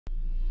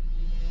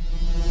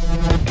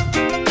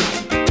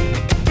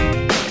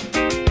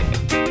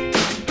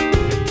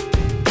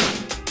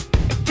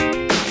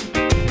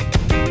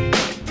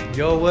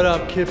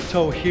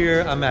Kiptoe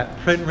here. I'm at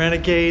Print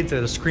Renegades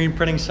at a screen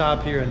printing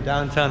shop here in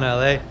downtown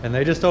LA, and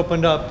they just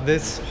opened up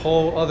this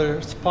whole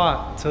other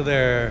spot to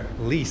their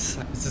lease.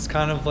 This is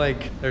kind of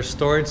like their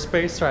storage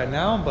space right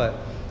now, but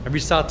I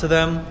reached out to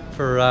them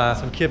for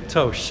some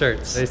Kiptoe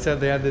shirts. They said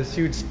they had this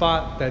huge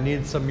spot that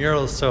needed some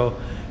murals, so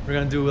we're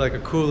gonna do like a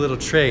cool little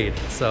trade.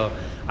 So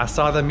I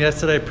saw them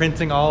yesterday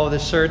printing all of the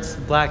shirts,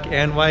 black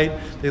and white.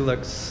 They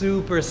look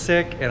super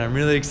sick, and I'm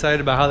really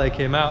excited about how they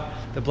came out.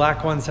 The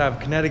black ones have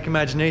kinetic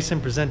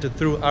imagination presented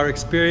through our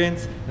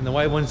experience, and the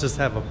white ones just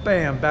have a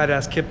bam,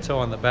 badass Kiptoe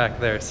on the back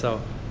there. So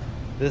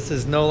this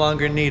is no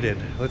longer needed.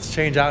 Let's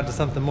change out to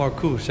something more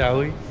cool, shall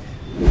we?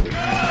 Oh,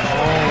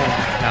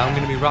 now I'm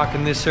gonna be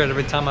rocking this shirt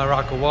every time I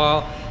rock a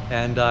wall,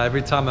 and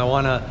every time I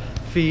wanna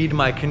feed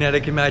my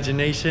kinetic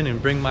imagination and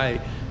bring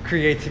my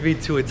creativity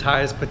to its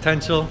highest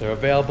potential. They're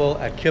available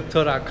at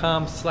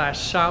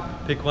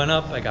kiptoe.com/shop. Pick one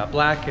up. I got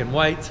black and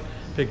white.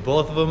 Pick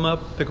both of them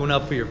up. Pick one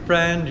up for your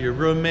friend, your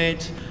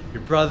roommate,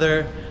 your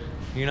brother.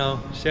 You know,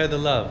 share the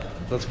love.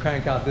 Let's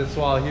crank out this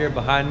wall here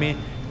behind me.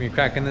 We're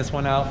cracking this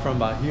one out from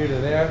about here to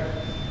there.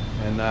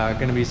 And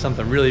gonna be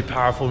something really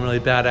powerful and really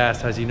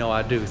badass, as you know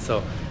I do.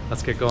 So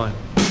let's get going.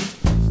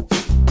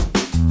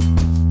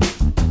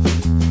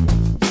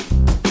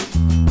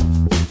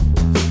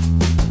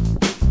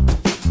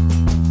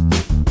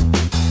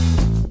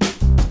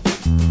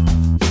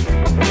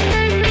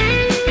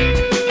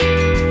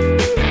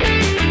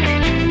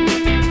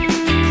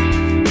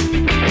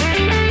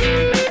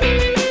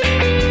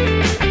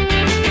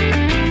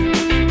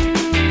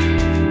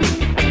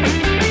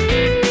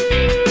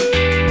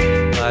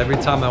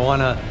 Every time I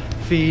want to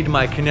feed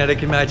my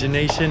kinetic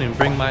imagination and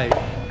bring my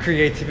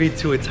creativity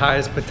to its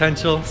highest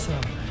potential. So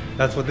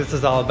that's what this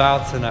is all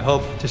about, and I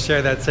hope to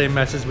share that same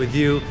message with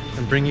you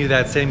and bring you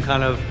that same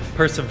kind of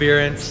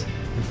perseverance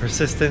and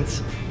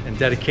persistence and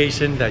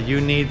dedication that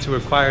you need to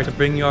acquire to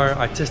bring your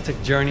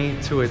artistic journey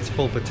to its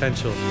full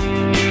potential.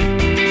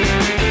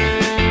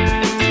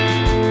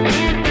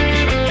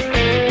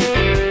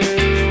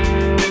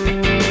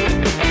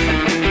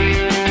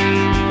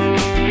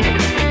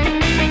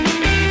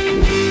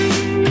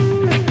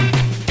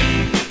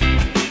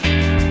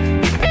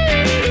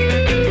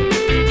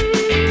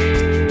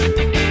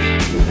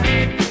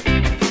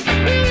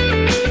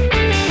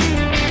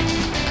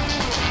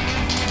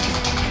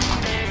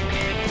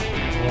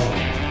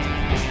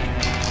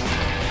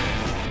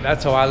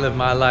 That's how I live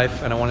my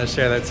life, and I want to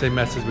share that same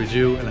message with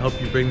you, and I hope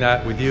you bring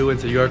that with you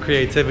into your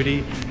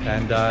creativity,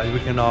 and we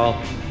can all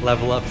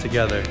level up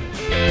together.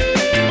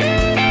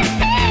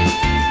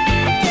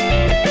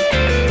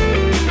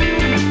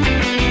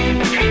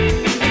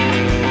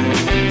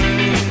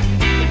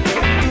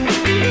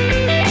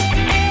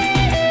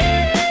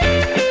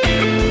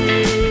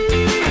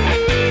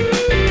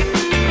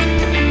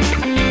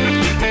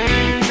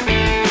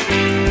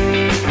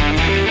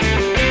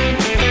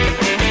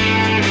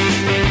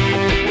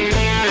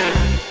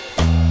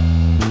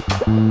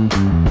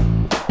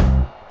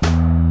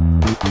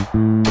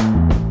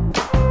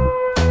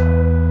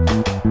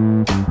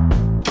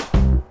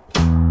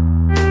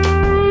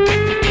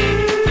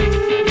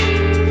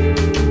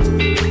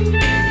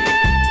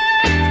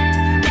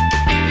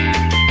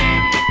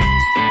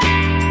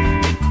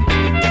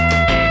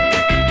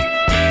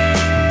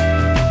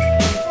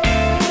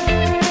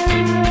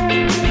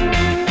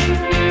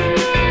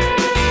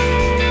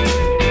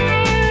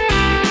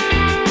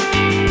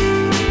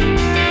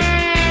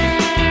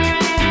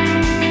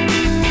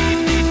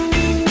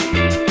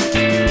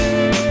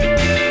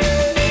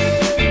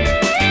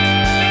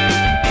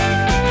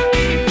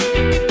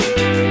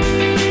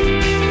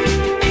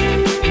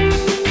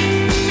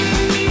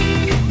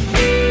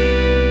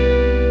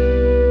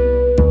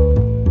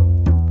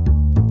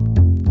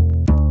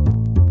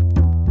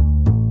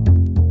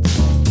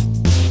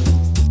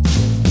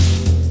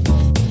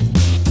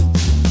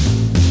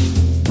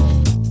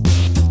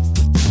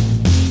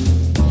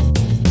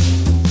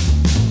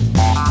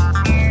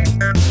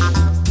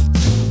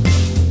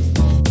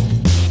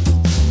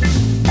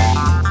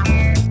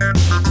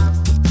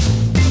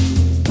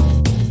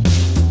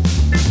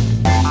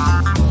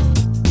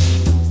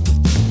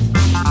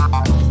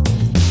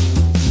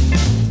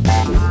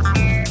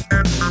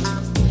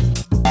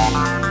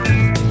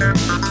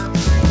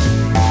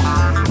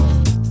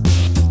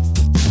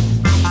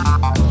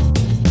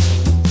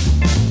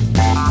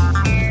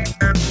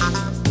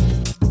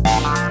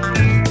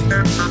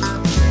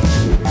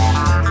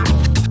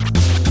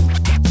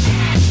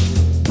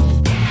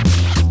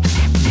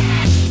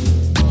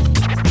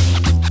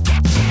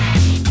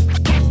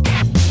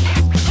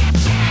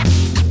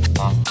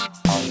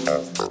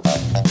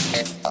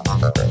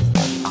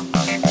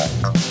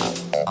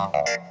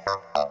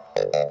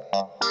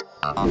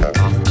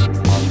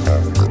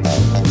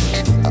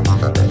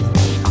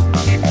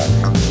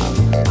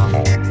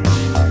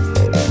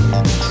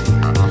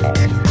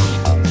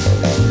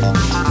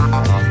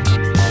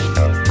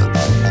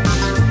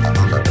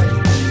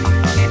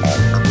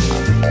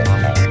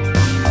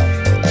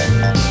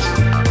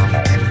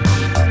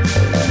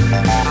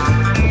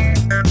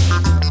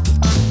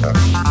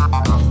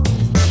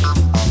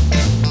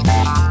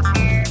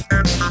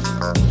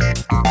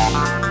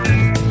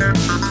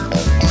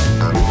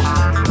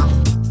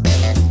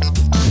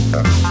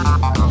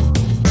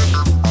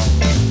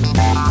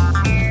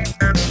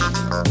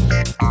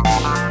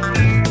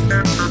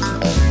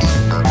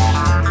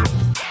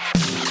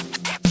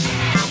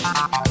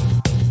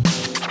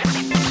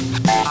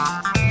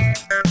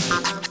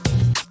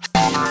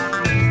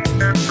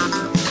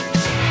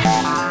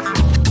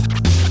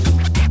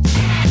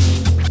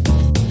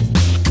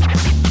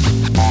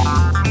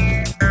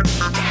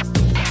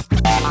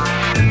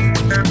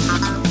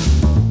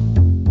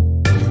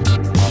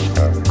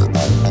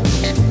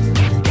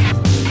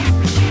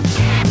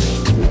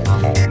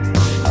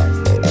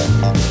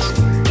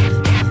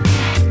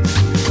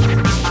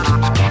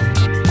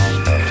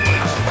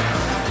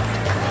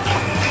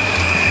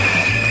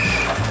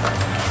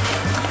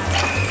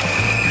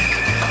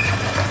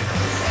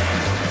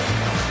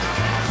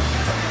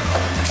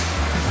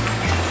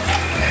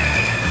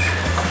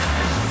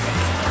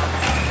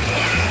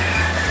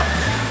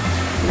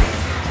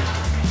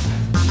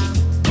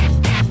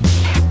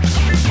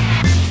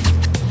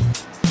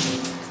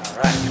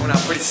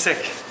 pretty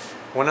sick.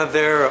 One of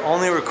their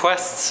only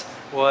requests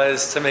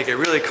was to make it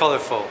really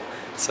colorful.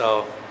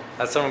 So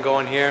that's what I'm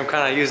going here. I'm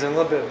kind of using a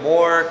little bit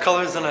more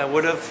colors than I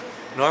would have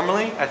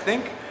normally, I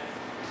think.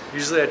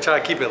 Usually I try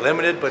to keep it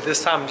limited, but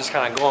this time I'm just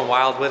kind of going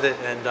wild with it,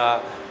 and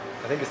I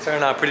think it's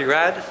turning out pretty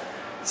rad.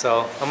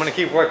 So I'm gonna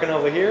keep working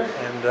over here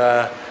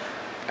and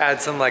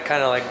add some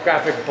kind of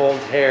graphic bold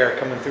hair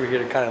coming through here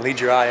to kind of lead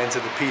your eye into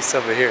the piece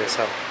over here.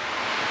 So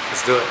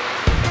let's do it.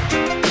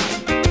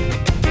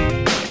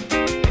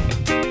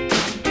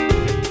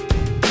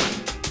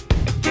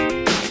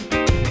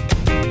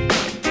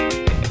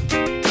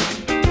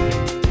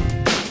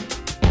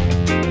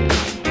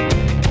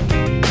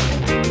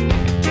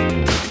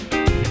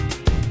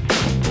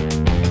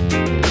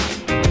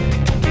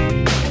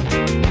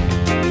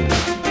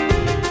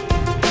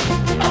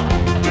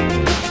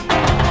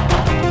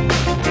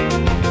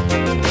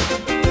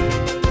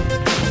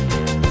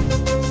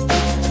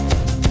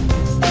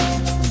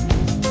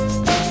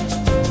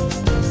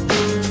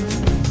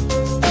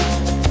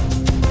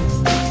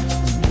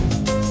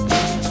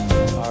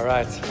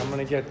 I'm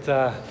gonna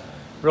get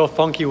real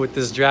funky with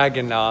this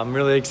dragon now. I'm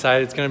really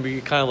excited. It's gonna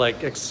be kind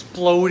of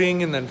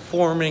exploding and then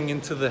forming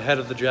into the head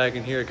of the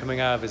dragon here, coming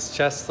out of his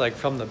chest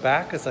from the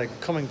back. It's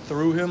coming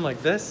through him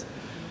like this.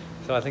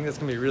 So I think that's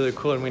gonna be really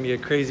cool. I'm gonna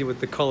get crazy with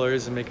the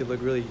colors and make it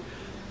look really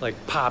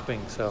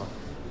popping. So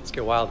let's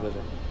get wild with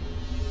it.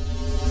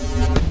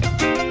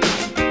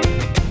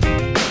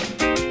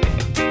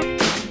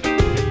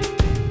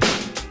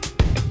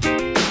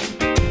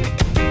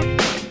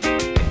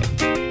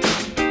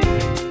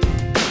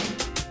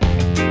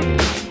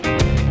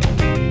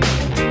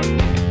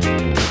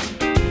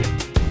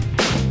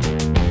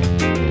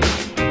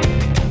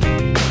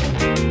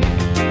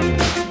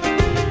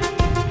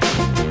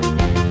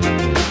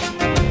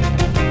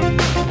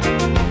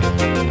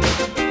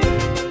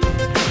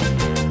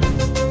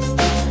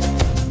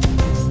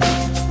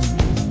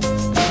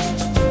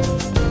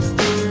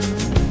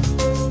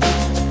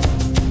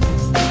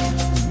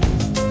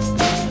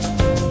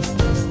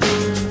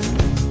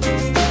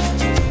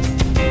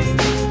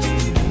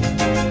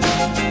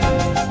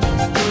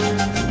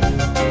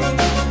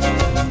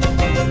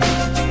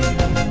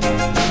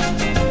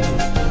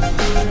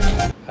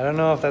 I don't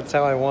know if that's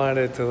how I wanted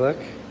it to look.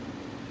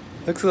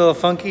 Looks a little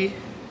funky.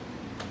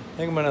 I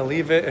think I'm gonna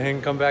leave it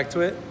and come back to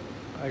it.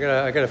 I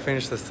gotta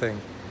finish this thing.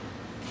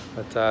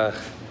 But I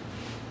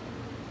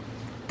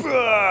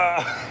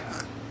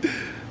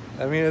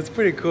mean, it's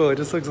pretty cool. It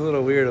just looks a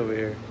little weird over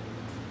here.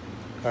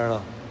 I don't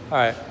know. All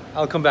right,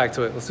 I'll come back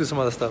to it. Let's do some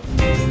other stuff.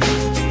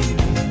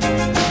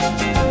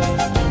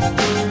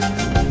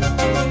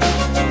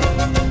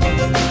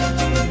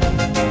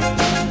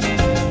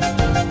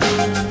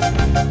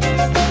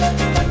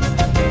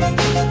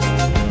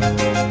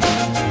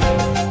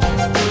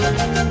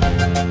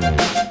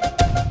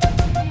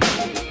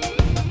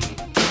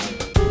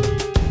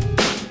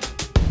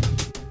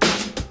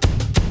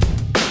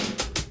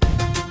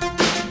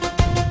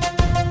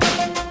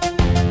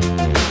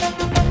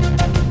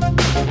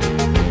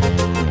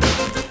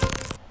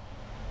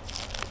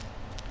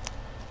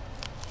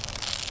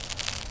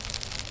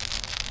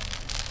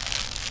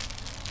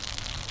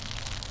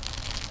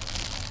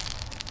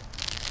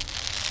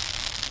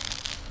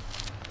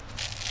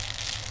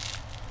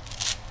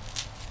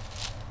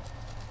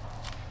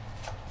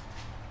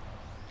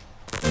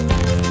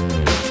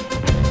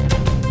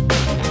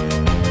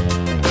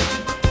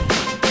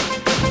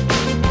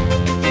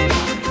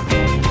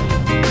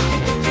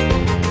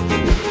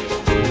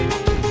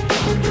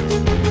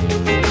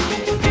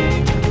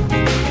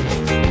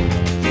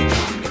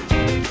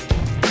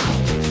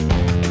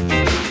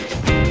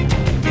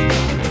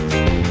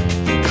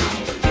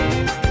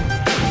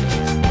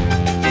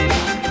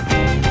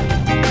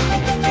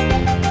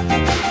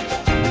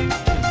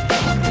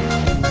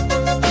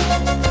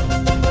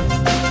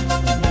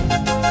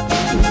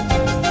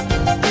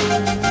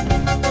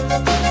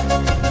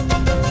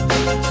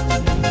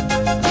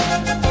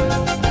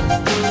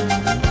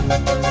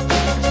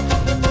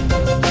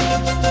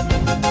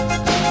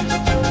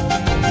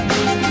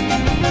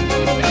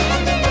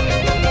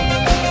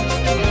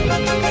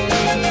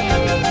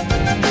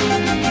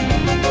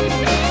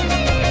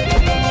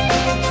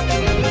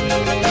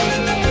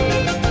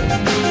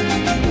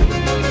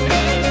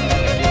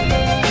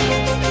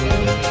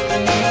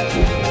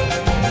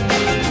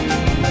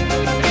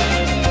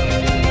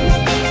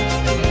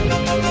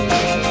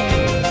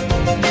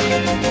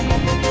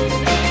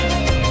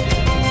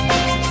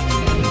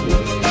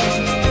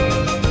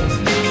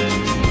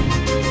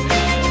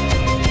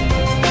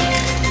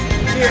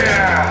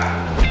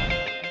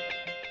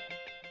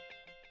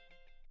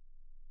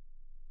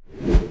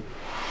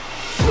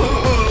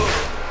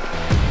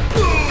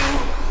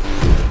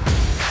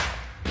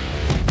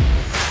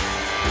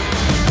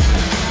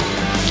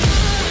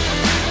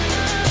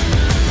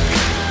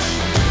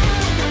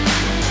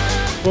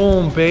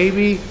 Boom,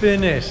 baby,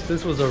 finished.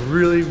 This was a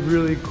really,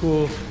 really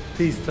cool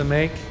piece to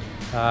make,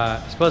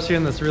 especially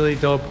in this really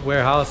dope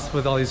warehouse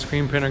with all these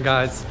screen printer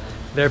guys.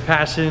 Their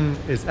passion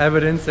is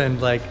evidence,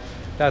 and like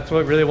that's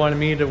what really wanted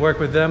me to work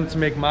with them to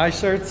make my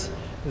shirts.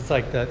 It's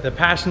like the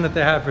passion that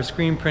they have for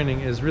screen printing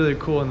is really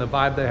cool, and the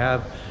vibe they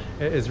have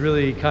is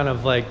really kind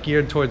of like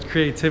geared towards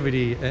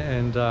creativity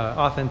and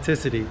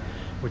authenticity,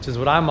 which is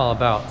what I'm all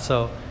about.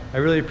 So I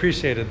really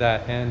appreciated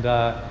that, and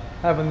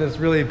having this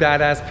really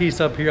badass piece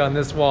up here on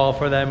this wall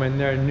for them and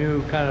their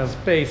new kind of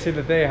space here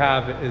that they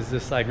have is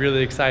just like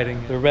really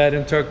exciting. The red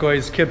and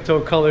turquoise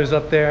Kiptoe colors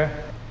up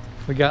there.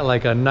 We got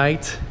like a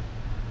knight,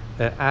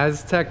 an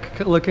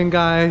Aztec looking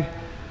guy,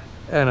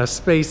 and a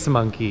space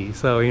monkey.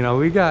 So, you know,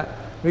 we got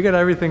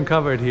everything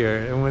covered here.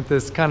 And with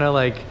this kind of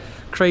like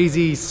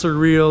crazy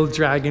surreal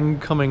dragon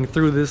coming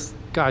through this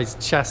guy's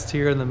chest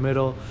here in the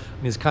middle,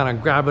 and he's kind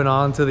of grabbing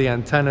onto the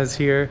antennas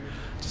here,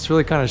 just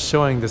really kind of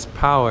showing this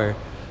power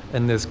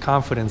and this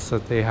confidence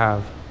that they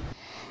have.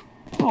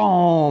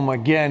 Boom,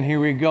 again, here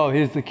we go.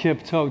 Here's the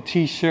Kiptoe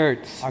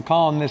t-shirts. I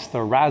call him this the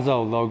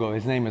Razzo logo.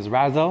 His name is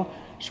Razzo,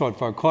 short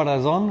for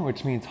corazon,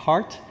 which means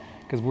heart,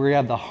 because we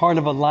have the heart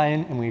of a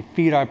lion and we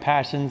feed our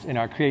passions and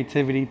our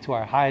creativity to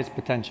our highest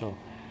potential.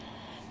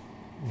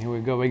 And here we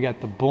go, we got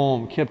the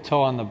boom,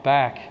 Kiptoe on the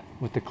back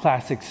with the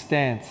classic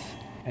stance.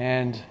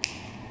 And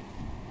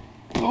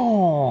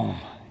boom,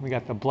 we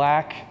got the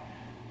black.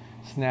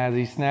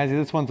 Snazzy, snazzy.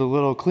 This one's a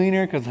little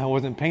cleaner because I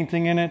wasn't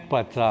painting in it,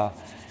 but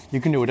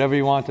you can do whatever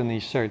you want in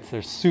these shirts.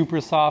 They're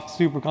super soft,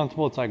 super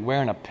comfortable. It's like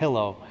wearing a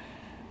pillow.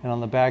 And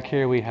on the back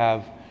here we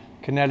have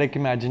kinetic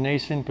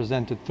imagination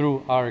presented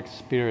through our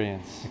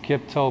experience. The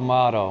Kiptoe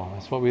motto,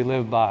 that's what we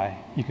live by.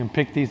 You can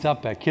pick these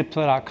up at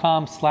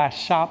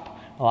kiptoe.com/shop,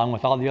 along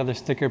with all the other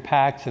sticker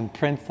packs and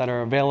prints that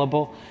are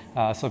available.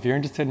 So if you're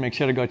interested, make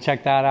sure to go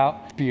check that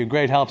out. It'd be a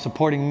great help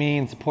supporting me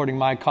and supporting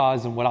my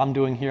cause and what I'm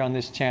doing here on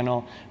this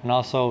channel, and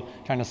also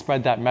trying to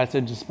spread that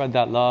message and spread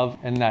that love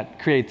and that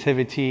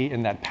creativity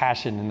and that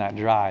passion and that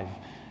drive.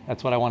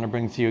 That's what I want to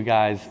bring to you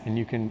guys, and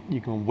you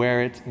can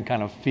wear it and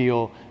kind of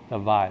feel the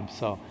vibe.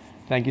 So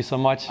thank you so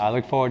much. I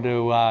look forward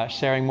to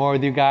sharing more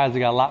with you guys. We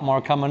got a lot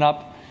more coming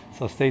up,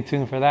 so stay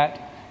tuned for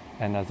that.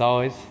 And as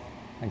always,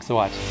 thanks for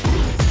watching.